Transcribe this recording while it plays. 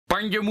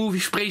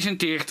Banjomovies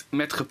presenteert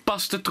met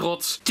gepaste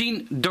trots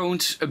 10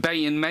 don'ts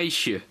bij een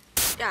meisje.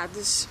 Ja,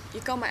 dus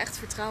je kan me echt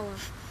vertrouwen.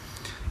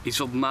 Iets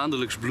wat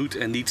maandelijks bloedt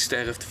en niet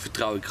sterft,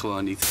 vertrouw ik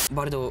gewoon niet.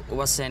 Bardo,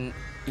 wat zijn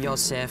jouw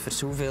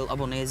cijfers? Hoeveel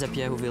abonnees heb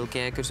jij? Hoeveel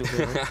kijkers?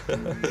 Hoeveel...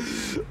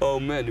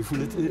 Oh man,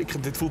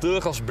 dit voelt heel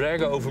erg als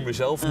braggen over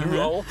mezelf nu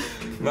al.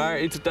 Maar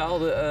in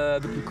totaal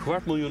heb ik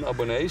 250.000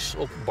 abonnees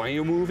op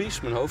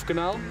Banjomovies, mijn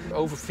hoofdkanaal.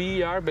 Over 4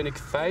 jaar ben ik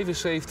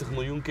 75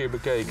 miljoen keer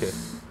bekeken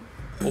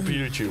op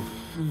YouTube.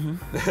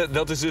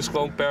 Dat is dus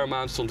gewoon per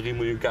maand zo'n 3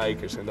 miljoen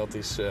kijkers. En dat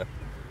is...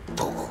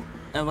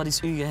 En wat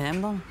is uw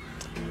geheim dan?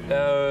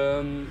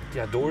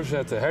 Ja,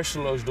 doorzetten,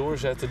 hersenloos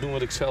doorzetten, doen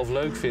wat ik zelf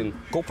leuk vind.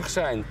 Koppig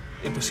zijn.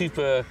 In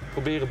principe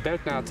proberen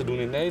bed na te doen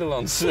in het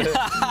Nederlands.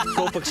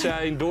 Koppig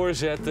zijn,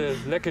 doorzetten,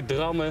 lekker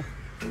drammen,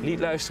 niet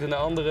luisteren naar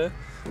anderen.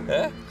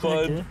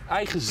 Gewoon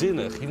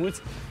eigenzinnig.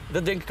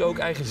 Dat denk ik ook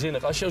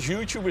eigenzinnig. Als je als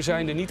YouTuber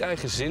zijnde niet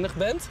eigenzinnig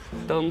bent,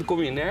 dan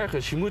kom je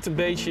nergens. Je moet een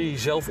beetje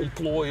jezelf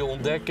ontplooien,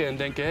 ontdekken en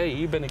denken, hé,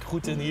 hier ben ik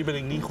goed in, hier ben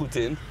ik niet goed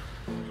in.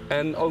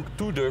 En ook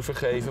toe durven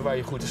geven waar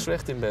je goed en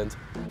slecht in bent.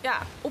 Ja,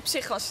 op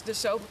zich als je het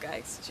dus zo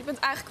bekijkt. Dus je bent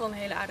eigenlijk wel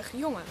een hele aardige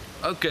jongen.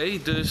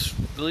 Oké, dus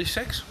wil je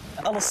seks?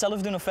 Alles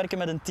zelf doen of werken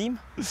met een team?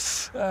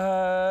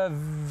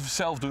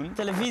 Zelf doen.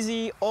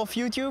 Televisie of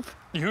YouTube?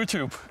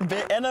 YouTube.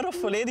 BN'er of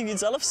volledig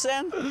jezelf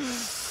zijn?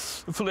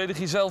 Volledig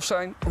jezelf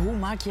zijn. Hoe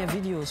maak jij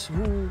video's?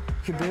 Hoe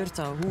gebeurt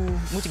dat? Hoe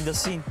moet ik dat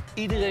zien?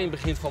 Iedereen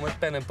begint gewoon met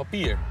pen en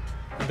papier.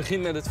 Je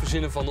begint met het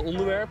verzinnen van een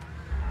onderwerp.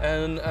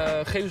 En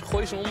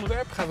gooi eens een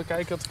onderwerp, gaan we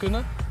kijken wat we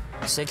kunnen.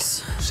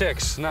 Seks.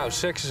 Seks. Nou,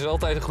 seks is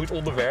altijd een goed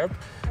onderwerp.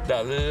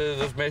 Nou,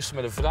 dat is meestal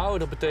met een vrouw.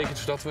 Dat betekent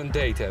dus dat we een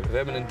date hebben. We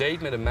hebben een date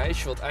met een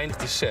meisje wat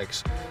eindigt in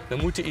seks. Dan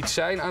moet er iets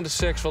zijn aan de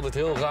seks wat het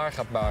heel raar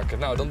gaat maken.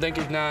 Nou, dan denk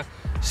ik naar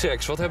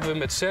seks. Wat hebben we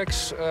met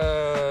seks?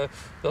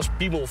 Dat is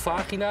piemel,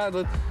 vagina.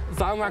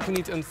 Waarom maken we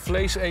niet een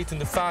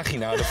vleesetende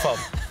vagina ervan?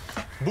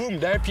 Boom,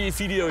 daar heb je je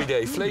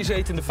video-idee.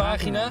 Vleesetende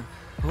vagina.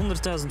 100.000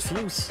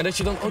 views. En dat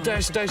je dan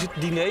tijdens het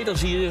diner, dan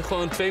zie je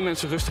gewoon 2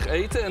 mensen rustig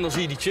eten. En dan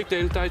zie je die chick de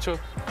hele tijd zo... op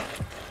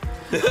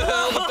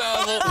de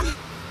tafel.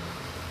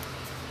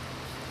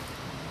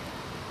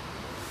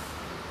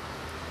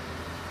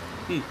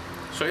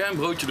 Zou jij een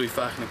broodje door je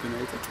vagina kunnen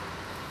eten?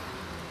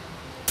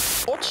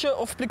 Otje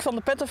of Blik van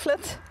de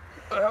Pettenflat?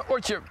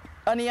 Otje.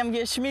 Annie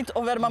M.G. Schmid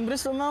of Herman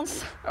Brusselmans?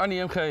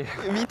 Annie M.G.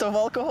 Wiet of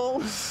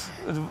alcohol?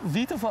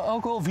 Wiet of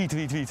alcohol?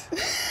 Wiet.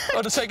 Oh,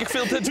 dat is zeker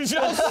veel te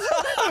enthousiast.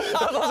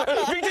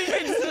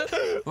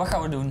 Wiet. Wat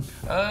gaan we doen?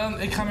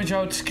 Ik ga met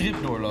jou het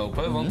script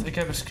doorlopen, want ik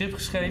heb een script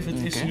geschreven.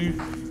 Het is nu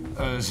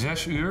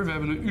 6 uur. We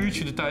hebben een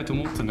uurtje de tijd om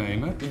op te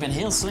nemen. Ik ben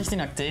heel slecht in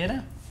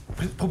acteren.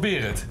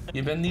 Probeer het.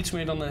 Je bent niets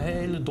meer dan een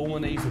hele domme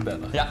neven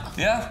bellen. Ja.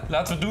 Ja,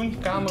 laten we het doen.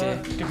 Camera,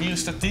 Oké. Ik heb hier een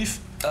statief.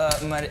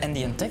 Maar en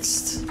die een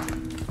tekst?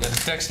 Ja,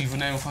 de tekst die we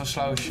nemen van een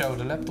slauwe show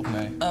de laptop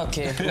mee.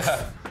 Oké.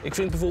 Ja. Ik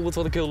vind bijvoorbeeld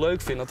wat ik heel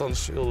leuk vind,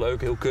 althans heel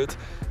leuk, heel kut,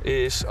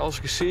 is als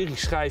ik een serie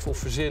schrijf of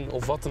verzin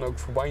of wat dan ook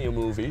voor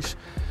Banjomovies,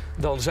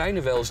 dan zijn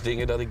er wel eens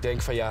dingen dat ik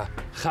denk van ja,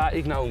 ga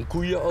ik nou een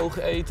koeienoog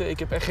eten? Ik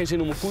heb echt geen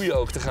zin om een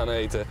koeienoog te gaan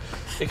eten.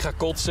 Ik ga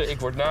kotsen, ik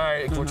word naar,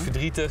 ik word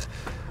verdrietig.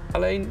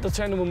 Alleen, dat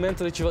zijn de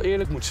momenten dat je wel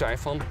eerlijk moet zijn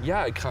van...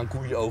 ja, ik ga een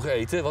koeienoog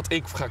eten, want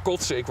ik ga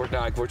kotsen, ik word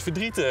naar, ik word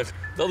verdrietig.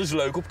 Dat is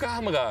leuk op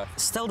camera.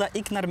 Stel dat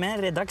ik naar mijn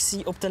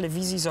redactie op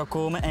televisie zou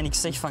komen en ik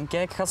zeg van...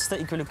 kijk gasten,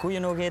 ik wil een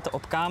koeienoog eten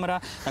op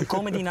camera. Dan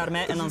komen die naar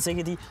mij en dan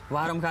zeggen die...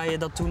 waarom ga je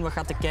dat doen? Wat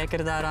gaat de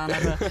kijker daaraan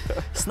hebben?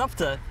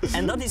 Snapte?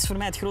 En dat is voor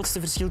mij het grootste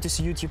verschil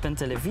tussen YouTube en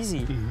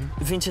televisie.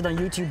 Vind je dan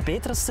YouTube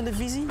beter als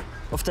televisie?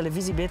 Of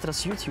televisie beter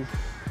als YouTube?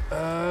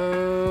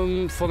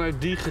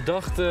 Vanuit die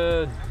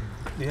gedachte...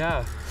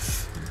 ja...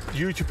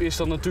 YouTube is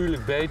dan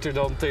natuurlijk beter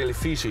dan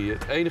televisie.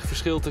 Het enige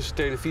verschil tussen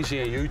televisie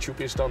en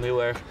YouTube is dan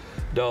heel erg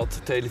dat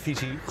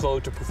televisie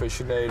groter,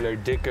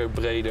 professioneler, dikker,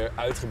 breder,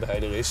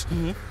 uitgebreider is.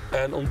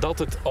 En omdat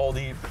het al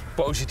die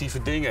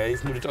positieve dingen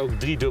heeft, moet het ook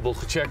driedubbel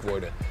gecheckt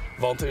worden.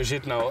 Want er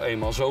zit nou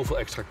eenmaal zoveel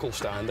extra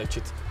kosten aan dat je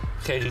het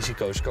geen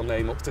risico's kan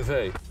nemen op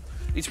tv.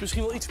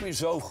 Misschien wel iets meer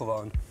zo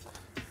gewoon.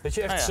 Weet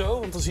je, echt zo,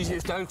 want dan zie je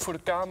het duidelijk voor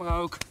de camera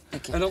ook.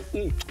 Okay. En dan...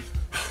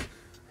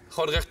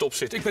 gewoon rechtop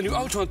zitten. Ik ben nu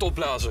auto aan het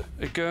opblazen.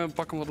 Ik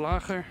pak hem wat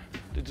lager.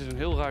 Dit is een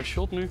heel raar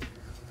shot nu.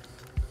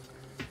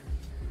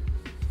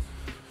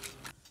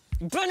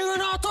 Ik ben nu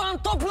een auto aan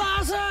het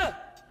opblazen!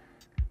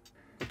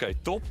 Oké,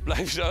 top.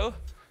 Blijf zo.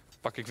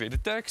 Pak ik weer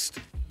de tekst.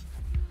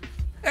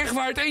 Echt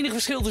waar, het enige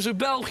verschil tussen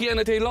België en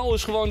het heelal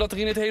is gewoon dat er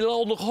in het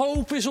heelal nog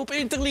hoop is op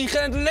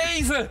intelligent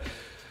leven.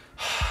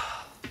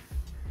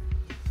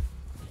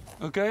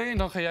 Oké, en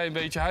dan ga jij een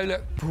beetje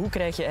huilen. Hoe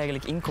krijg je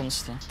eigenlijk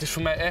inkomsten? Het is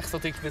voor mij echt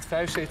dat ik met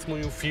 75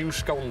 miljoen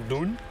views kan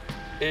doen,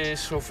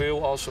 is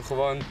zoveel als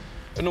gewoon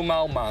een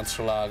normaal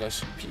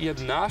maandsalaris. Je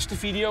hebt naast de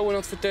video een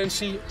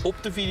advertentie, op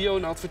de video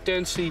een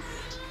advertentie,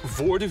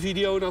 voor de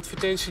video een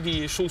advertentie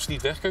die je soms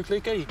niet weg kan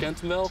klikken. Je kent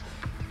hem wel.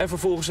 En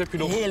vervolgens heb je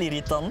nog... Heel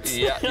irritant.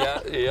 Ja.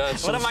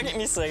 Soms... Maar dat mag ik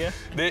niet zeggen.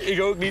 Nee,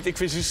 ik ook niet. Ik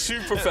vind ze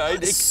super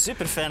fijn.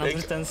 Super fijne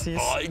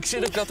advertenties. Ik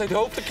zit ook altijd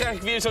hoop, dan krijg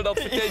ik weer zo'n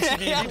advertentie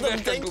die je niet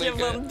weg kan klikken. Dan denk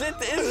je van, dit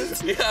is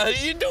het. Ja,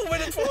 hier doen we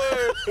het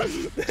voor.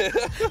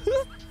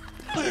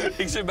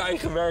 Ik zit mijn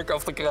eigen werk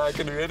af te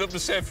kraken nu, hè? Dat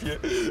besef je.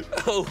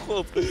 Oh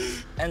god.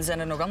 En zijn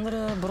er nog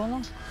andere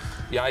bronnen?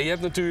 Ja, je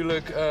hebt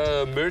natuurlijk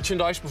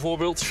merchandise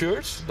bijvoorbeeld,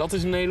 shirts. Dat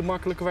is een hele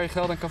makkelijke waar je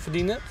geld aan kan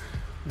verdienen.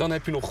 Dan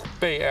heb je nog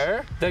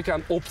PR. Denk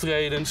aan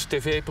optredens,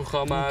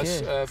 tv-programma's,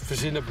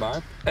 verzin het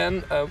maar.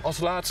 En als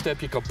laatste heb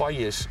je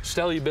campagnes.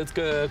 Stel je bent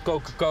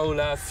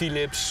Coca-Cola,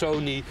 Philips,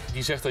 Sony.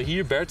 Die zegt dan,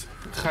 hier Bert,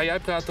 ga jij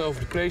praten over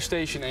de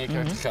PlayStation en je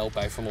krijgt er geld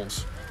bij van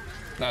ons.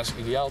 Nou, dat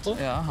is ideaal, toch?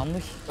 Ja,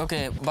 handig.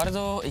 Oké,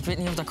 Bardo, ik weet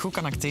niet of ik goed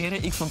kan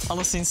acteren. Ik vond het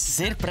alleszins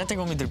zeer prettig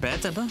om je erbij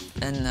te hebben.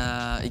 En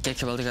ik kijk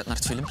geweldig uit naar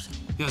het filmpje.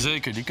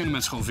 Jazeker, die kunnen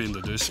mensen gewoon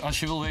vinden. Dus als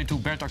je wil weten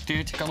hoe Bert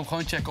acteert, je kan hem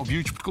gewoon checken op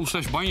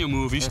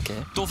youtube.com/Banjomovies.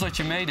 Tof dat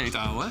je meedeed,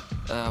 ouwe.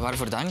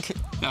 Waarvoor dank.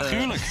 Ja,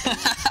 gruwelijk.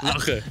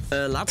 Lachen.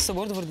 Laatste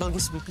woorden voor het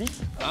Belgische publiek?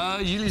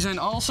 Jullie zijn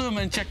awesome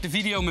en check de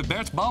video met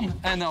Bert, bam.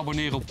 En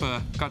abonneer op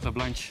Carte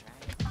Blanche.